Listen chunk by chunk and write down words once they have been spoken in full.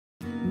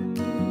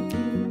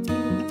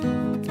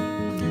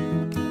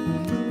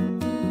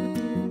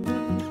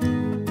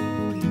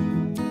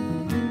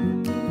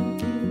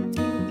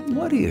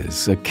What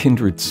is a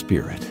kindred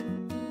spirit?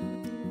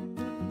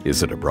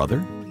 Is it a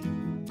brother?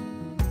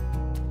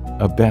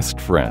 A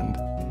best friend?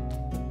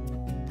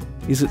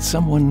 Is it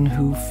someone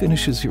who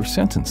finishes your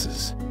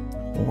sentences?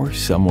 Or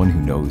someone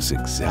who knows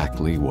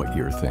exactly what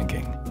you're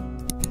thinking?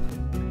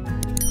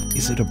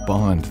 Is it a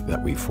bond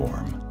that we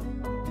form?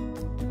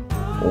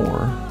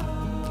 Or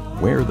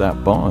where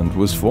that bond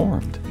was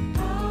formed?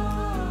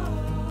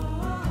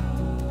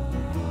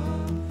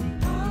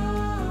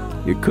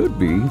 It could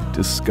be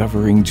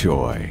discovering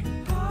joy.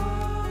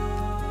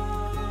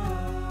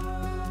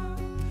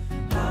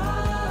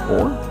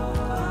 Or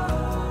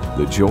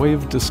the joy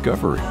of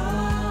discovery.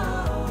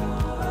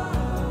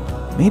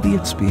 Maybe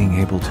it's being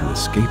able to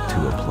escape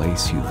to a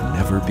place you've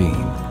never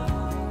been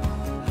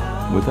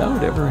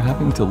without ever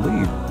having to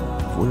leave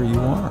where you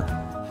are.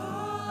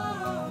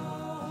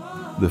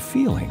 The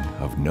feeling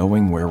of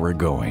knowing where we're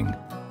going,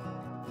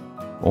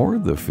 or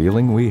the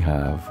feeling we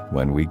have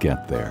when we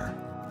get there.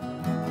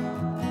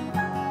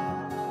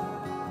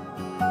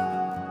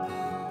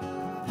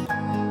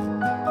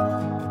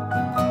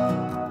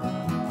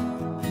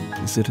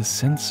 Is it a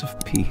sense of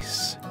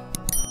peace?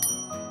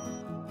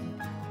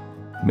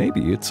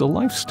 Maybe it's a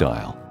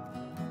lifestyle,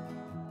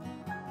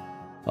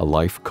 a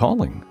life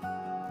calling.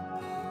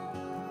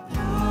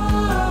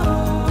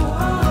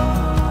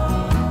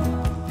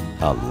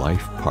 A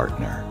life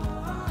partner.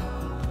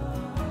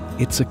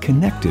 It's a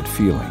connected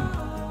feeling,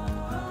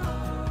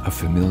 a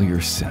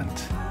familiar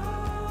scent,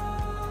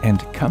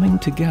 and coming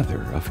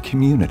together of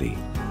community.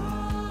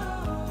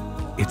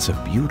 It's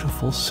a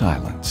beautiful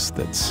silence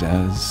that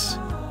says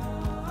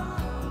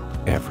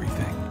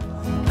everything.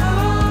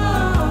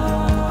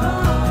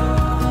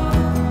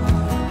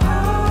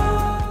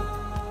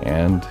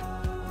 And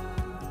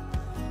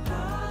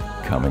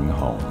coming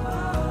home.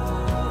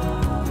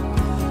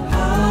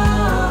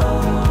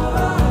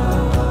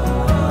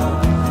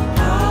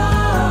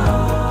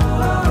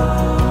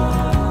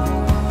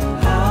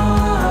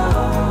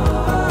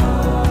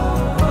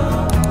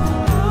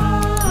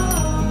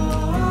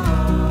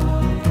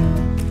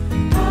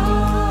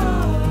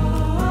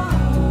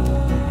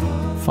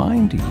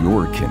 Find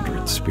your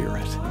kindred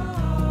spirit.